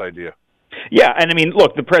expansionist idea. Yeah, and I mean,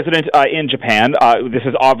 look, the president in Japan, this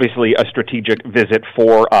is obviously a strategic visit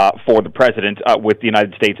for the president, with the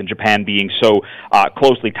United States and Japan being so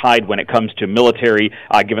closely tied when it comes to military,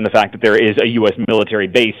 given the fact that there is a U.S. military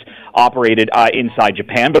base operated inside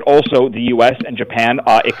Japan, but also the U.S. and Japan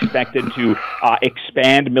expected to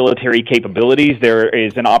expand military capabilities. There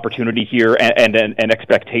is an opportunity here and an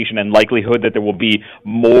expectation and likelihood that there will be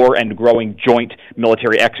more and growing joint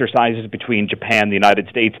military exercises between Japan, the United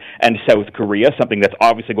States, and South Korea, something that's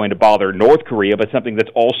obviously going to bother North Korea, but something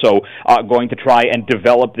that's also going to try and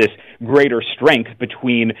develop this greater strength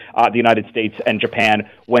between the United States and Japan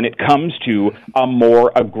when it comes to a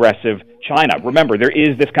more aggressive China. Remember, there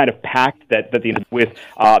is this kind of pact that with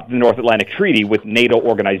the North Atlantic Treaty with NATO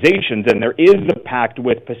organizations, and there is the pact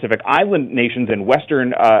with Pacific Island nations and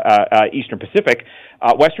Western Pacific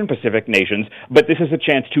nations. But this is a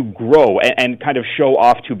chance to grow and kind of show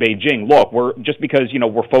off to Beijing. Look, just because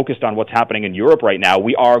we're focused on what's happening in Europe right now,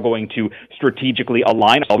 we are going to strategically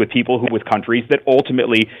align with people with countries that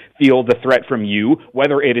ultimately feel the threat from you,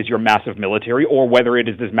 whether it is your massive military or whether it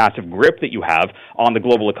is this massive grip that you have on the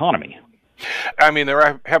global economy. I mean,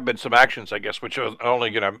 there have been some actions, I guess, which are only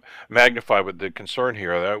going to magnify with the concern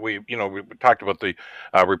here. That we talked about the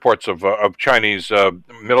reports of Chinese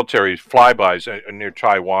military flybys near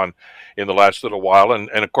Taiwan in the last little while, and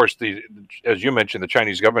of course, as you mentioned, the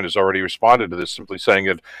Chinese government has already responded to this, simply saying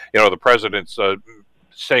that the president's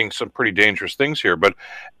saying some pretty dangerous things here. But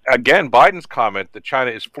again, Biden's comment that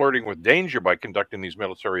China is flirting with danger by conducting these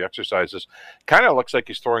military exercises kind of looks like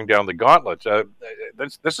he's throwing down the gauntlet.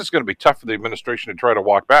 This is going to be tough for the administration to try to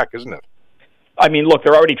walk back, isn't it? I mean, look,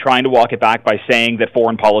 they're already trying to walk it back by saying that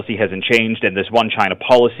foreign policy hasn't changed and this one China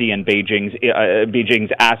policy and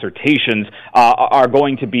Beijing's assertions are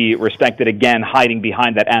going to be respected, again, hiding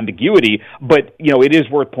behind that ambiguity. But, it is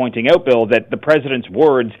worth pointing out, Bill, that the president's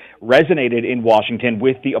words resonated in Washington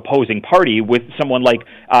with the opposing party, with someone like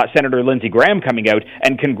Senator Lindsey Graham coming out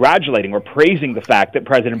and congratulating or praising the fact that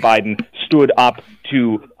President Biden stood up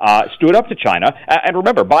to China. And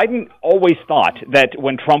remember, Biden always thought that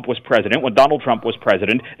when Donald Trump was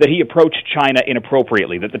president, that he approached China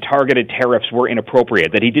inappropriately, that the targeted tariffs were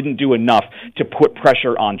inappropriate, that he didn't do enough to put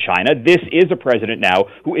pressure on China. This is a president now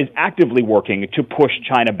who is actively working to push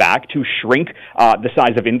China back, to shrink the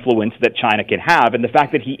size of influence that China can have. And the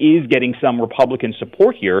fact that he is getting some Republican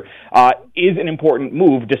support here is an important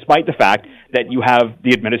move, despite the fact that you have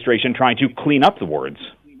the administration trying to clean up the words.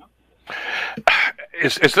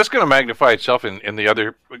 Is this going to magnify itself in the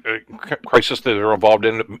other crisis that they're involved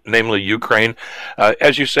in, namely Ukraine?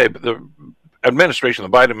 As you say, the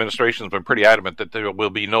Biden administration has been pretty adamant that there will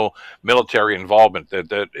be no military involvement,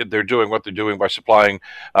 that they're doing what they're doing by supplying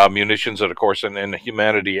munitions and, of course, and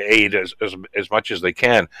humanity aid as much as they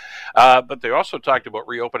can. But they also talked about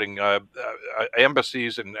reopening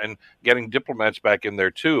embassies and getting diplomats back in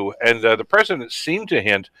there, too. And the president seemed to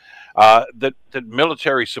hint that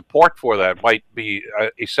military support for that might be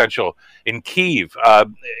essential in Kyiv.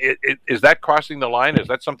 Is that crossing the line? Is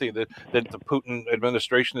that something that the Putin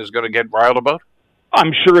administration is going to get riled about?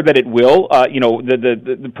 I'm sure that it will.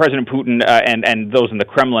 The President Putin and those in the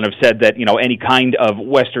Kremlin have said that any kind of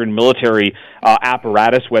Western military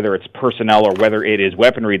apparatus, whether it's personnel or whether it is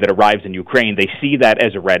weaponry that arrives in Ukraine, they see that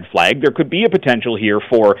as a red flag. There could be a potential here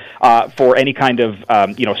for any kind of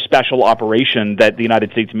special operation that the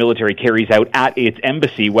United States military carries out at its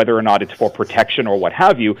embassy, whether or not it's for protection or what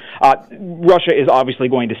have you. Russia is obviously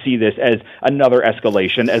going to see this as another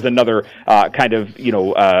escalation, as another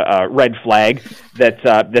red flag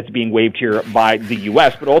that's being waved here by the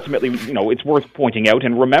U.S. But ultimately, it's worth pointing out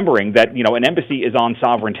and remembering that, an embassy is on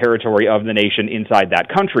sovereign territory of the nation inside that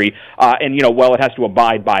country. And while it has to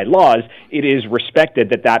abide by laws, it is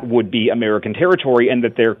respected that would be American territory and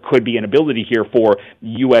that there could be an ability here for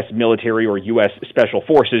U.S. military or U.S. special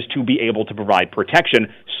forces to be able to provide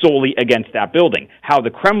protection solely against that building. How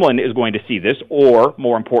the Kremlin is going to see this, or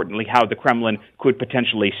more importantly, how the Kremlin could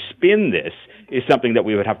potentially spin this, is something that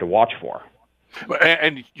we would have to watch for.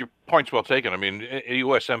 And your point's well taken. I mean,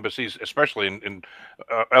 U.S. embassies, especially in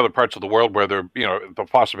other parts of the world where the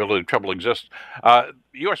possibility of trouble exists,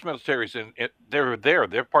 U.S. militaries they're there.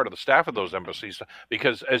 They're part of the staff of those embassies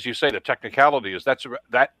because, as you say, the technicality is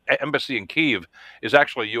that embassy in Kyiv is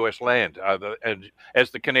actually U.S. land, and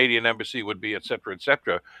as the Canadian embassy would be, et cetera, et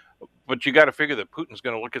cetera. But you got to figure that Putin's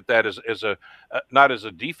going to look at that as not as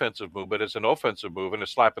a defensive move, but as an offensive move and a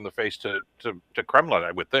slap in the face to Kremlin,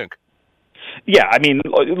 I would think. Yeah, I mean,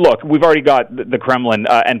 look, we've already got the Kremlin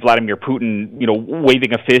and Vladimir Putin,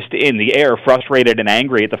 waving a fist in the air, frustrated and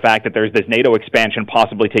angry at the fact that there's this NATO expansion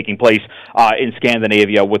possibly taking place in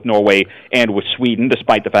Scandinavia with Norway and with Sweden,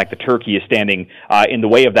 despite the fact that Turkey is standing in the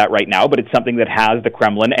way of that right now. But it's something that has the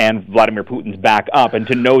Kremlin and Vladimir Putin's back up. And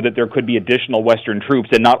to know that there could be additional Western troops,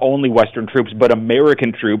 and not only Western troops, but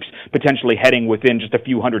American troops potentially heading within just a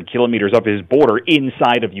few hundred kilometers of his border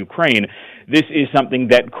inside of Ukraine, this is something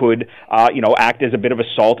that could, act as a bit of a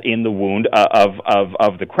salt in the wound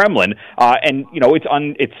of the Kremlin.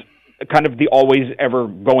 It's kind of the always ever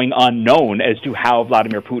going unknown as to how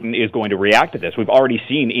Vladimir Putin is going to react to this. We've already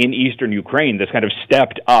seen in eastern Ukraine this kind of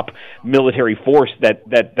stepped up military force that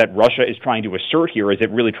Russia is trying to assert here as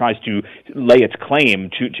it really tries to lay its claim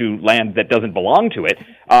to land that doesn't belong to it.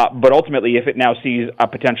 But ultimately, if it now sees a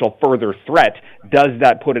potential further threat, does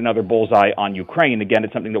that put another bullseye on Ukraine? Again,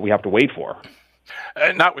 it's something that we have to wait for.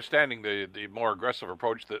 Notwithstanding the more aggressive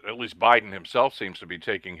approach that at least Biden himself seems to be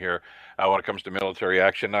taking here when it comes to military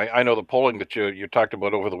action, I know the polling that you talked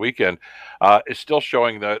about over the weekend is still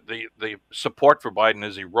showing that the support for Biden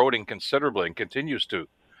is eroding considerably and continues to.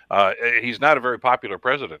 He's not a very popular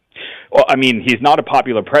president. Well, I mean, he's not a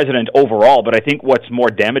popular president overall, but I think what's more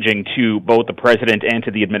damaging to both the president and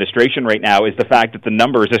to the administration right now is the fact that the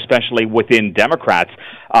numbers, especially within Democrats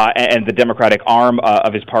and the Democratic arm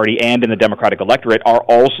of his party and in the Democratic electorate, are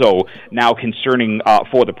also now concerning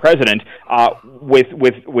for the president, with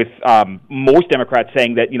most Democrats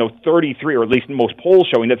saying that, 33, or at least most polls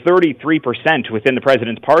showing that 33% within the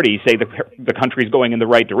president's party say the country's going in the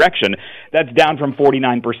right direction. That's down from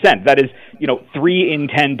 49%. That is, 3 in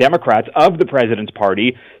 10 Democrats of the president's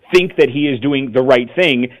party think that he is doing the right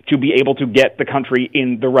thing to be able to get the country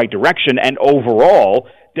in the right direction. And overall,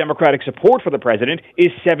 Democratic support for the president is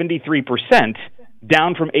 73%,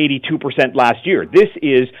 down from 82% last year. This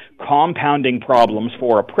is compounding problems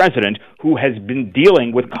for a president who has been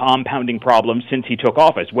dealing with compounding problems since he took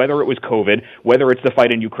office, whether it was COVID, whether it's the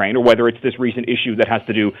fight in Ukraine, or whether it's this recent issue that has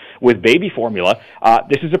to do with baby formula.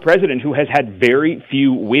 This is a president who has had very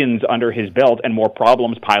few wins under his belt and more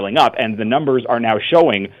problems piling up, and the numbers are now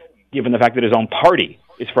showing, given the fact that his own party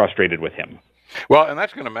is frustrated with him. Well, and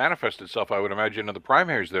that's going to manifest itself, I would imagine, in the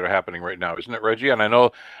primaries that are happening right now, isn't it, Reggie? And I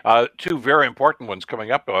know two very important ones coming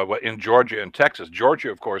up in Georgia and Texas.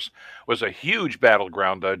 Georgia, of course, was a huge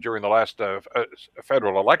battleground during the last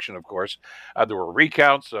federal election, of course. There were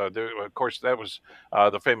recounts. Of course, that was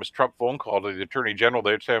the famous Trump phone call to the Attorney General.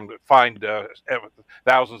 They said find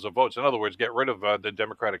thousands of votes. In other words, get rid of the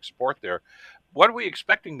Democratic support there. What are we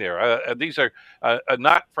expecting there? These are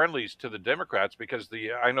not friendlies to the Democrats because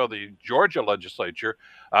I know the Georgia legislature,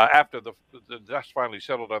 after the dust finally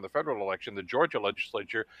settled on the federal election, the Georgia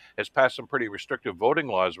legislature has passed some pretty restrictive voting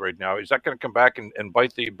laws right now. Is that going to come back and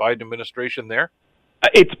bite the Biden administration there?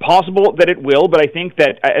 It's possible that it will, but I think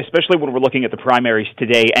that, especially when we're looking at the primaries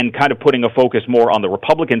today and kind of putting a focus more on the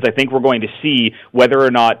Republicans, I think we're going to see whether or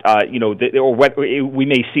not, or whether we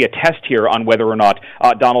may see a test here on whether or not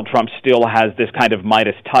Donald Trump still has this kind of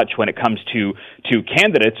Midas touch when it comes to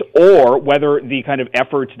candidates, or whether the kind of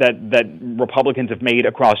efforts that Republicans have made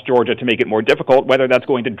across Georgia to make it more difficult, whether that's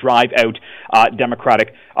going to drive out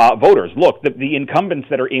Democratic voters. Look, the incumbents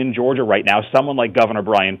that are in Georgia right now, someone like Governor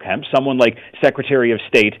Brian Kemp, someone like Secretary of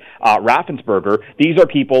State Raffensperger, these are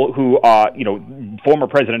people who, former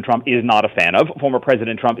President Trump is not a fan of. Former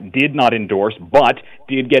President Trump did not endorse, but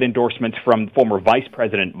did get endorsements from former Vice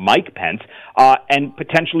President Mike Pence, and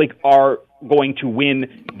potentially are going to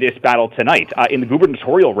win this battle tonight. In the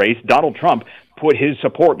gubernatorial race, Donald Trump put his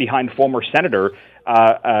support behind former Senator,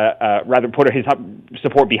 put his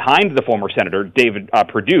support behind the former Senator, David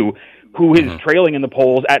Perdue, who is trailing in the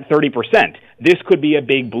polls at 30%. This could be a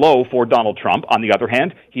big blow for Donald Trump. On the other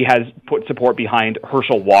hand, he has put support behind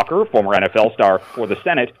Herschel Walker, former NFL star for the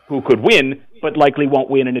Senate, who could win, but likely won't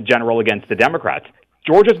win in a general against the Democrats.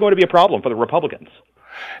 Georgia's going to be a problem for the Republicans.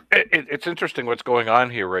 It's interesting what's going on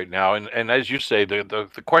here right now, and as you say, the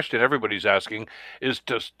question everybody's asking is,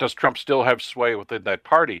 does Trump still have sway within that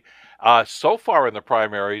party? So far in the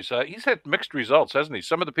primaries, he's had mixed results, hasn't he?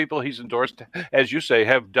 Some of the people he's endorsed, as you say,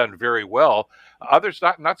 have done very well. Others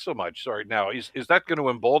not so much. Sorry, now is that going to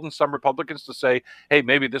embolden some Republicans to say, hey,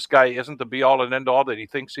 maybe this guy isn't the be-all and end-all that he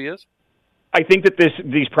thinks he is? I think that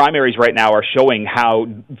these primaries right now are showing how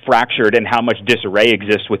fractured and how much disarray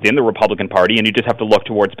exists within the Republican Party, and you just have to look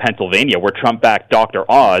towards Pennsylvania, where Trump-backed Dr.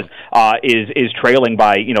 Oz is trailing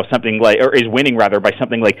by is winning rather by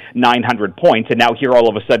something like 900 points, and now here all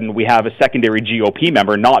of a sudden we have a secondary GOP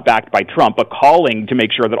member not backed by Trump, but calling to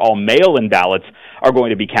make sure that all mail-in ballots are going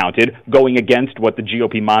to be counted, going against what the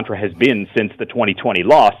GOP mantra has been since the 2020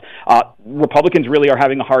 loss. Republicans really are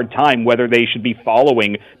having a hard time whether they should be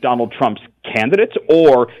following Donald Trump's candidates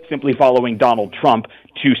or simply following Donald Trump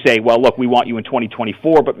to say, well, look, we want you in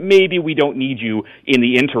 2024, but maybe we don't need you in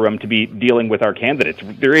the interim to be dealing with our candidates.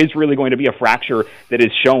 There is really going to be a fracture that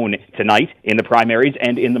is shown tonight in the primaries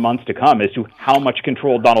and in the months to come as to how much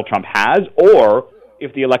control Donald Trump has, or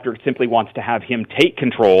if the electorate simply wants to have him take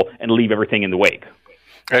control and leave everything in the wake.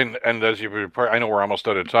 And as you, I know we're almost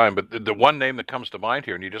out of time, but the one name that comes to mind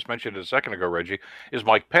here, and you just mentioned it a second ago, Reggie, is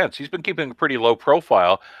Mike Pence. He's been keeping a pretty low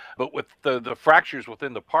profile, but with the fractures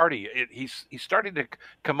within the party, he's starting to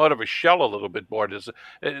come out of his shell a little bit more.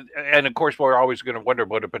 And of course, we're always going to wonder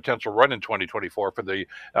about a potential run in 2024 for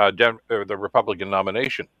the Republican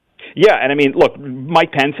nomination. Yeah, and I mean, look,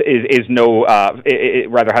 Mike Pence is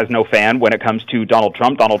rather has no fan when it comes to Donald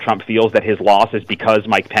Trump. Donald Trump feels that his loss is because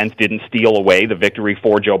Mike Pence didn't steal away the victory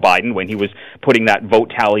for Joe Biden when he was putting that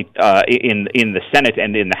vote tally in the Senate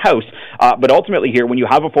and in the House. But ultimately here, when you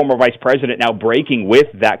have a former vice president now breaking with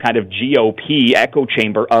that kind of GOP echo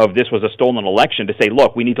chamber of this was a stolen election to say,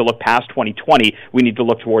 look, we need to look past 2020, we need to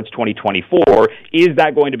look towards 2024, is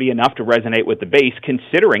that going to be enough to resonate with the base,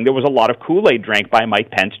 considering there was a lot of Kool-Aid drank by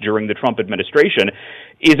Mike Pence during the Trump administration?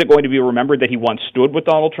 Is it going to be remembered that he once stood with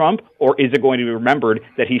Donald Trump, or is it going to be remembered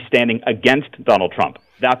that he's standing against Donald Trump?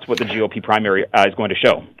 That's what the GOP primary is going to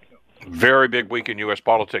show. Very big week in U.S.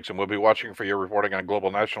 politics, and we'll be watching for your reporting on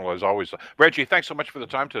Global National as always. Reggie, thanks so much for the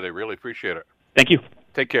time today. Really appreciate it. Thank you.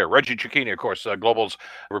 Take care. Reggie Cecchini, of course, Global's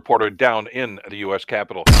reporter down in the U.S.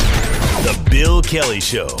 Capitol. The Bill Kelly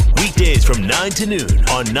Show, weekdays from 9 to noon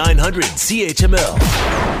on 900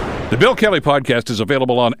 CHML. The Bill Kelly Podcast is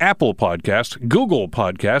available on Apple Podcast, Google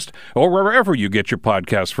Podcast, or wherever you get your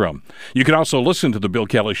podcasts from. You can also listen to The Bill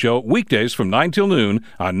Kelly Show weekdays from 9 till noon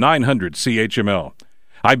on 900 CHML.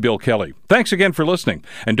 I'm Bill Kelly. Thanks again for listening.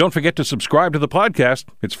 And don't forget to subscribe to the podcast.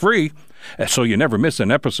 It's free, so you never miss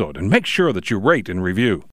an episode. And make sure that you rate and review.